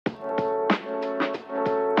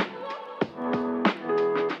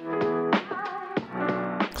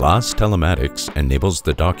Claas Telematics enables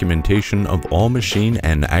the documentation of all machine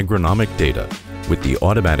and agronomic data. With the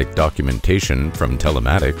automatic documentation from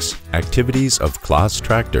Telematics, activities of Claas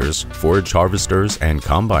tractors, forage harvesters, and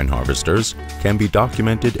combine harvesters can be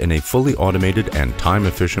documented in a fully automated and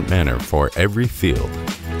time-efficient manner for every field.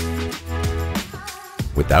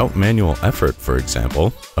 Without manual effort, for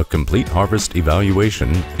example, a complete harvest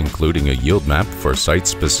evaluation, including a yield map for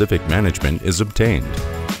site-specific management, is obtained.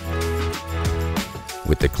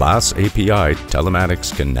 With the Claas API,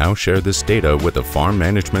 Telematics can now share this data with a farm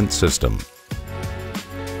management system.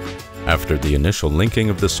 After the initial linking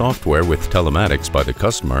of the software with Telematics by the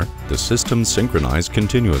customer, the systems synchronize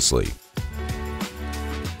continuously.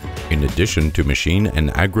 In addition to machine and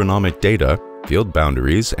agronomic data, field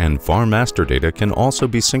boundaries and farm master data can also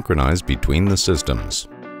be synchronized between the systems.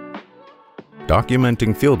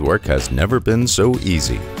 Documenting fieldwork has never been so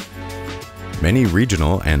easy. Many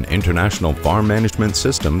regional and international farm management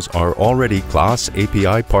systems are already Claas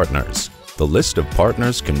API partners. The list of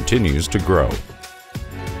partners continues to grow.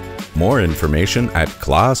 More information at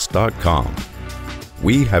claas.com.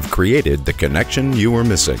 We have created the connection you were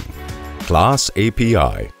missing. Claas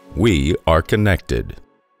API. We are connected.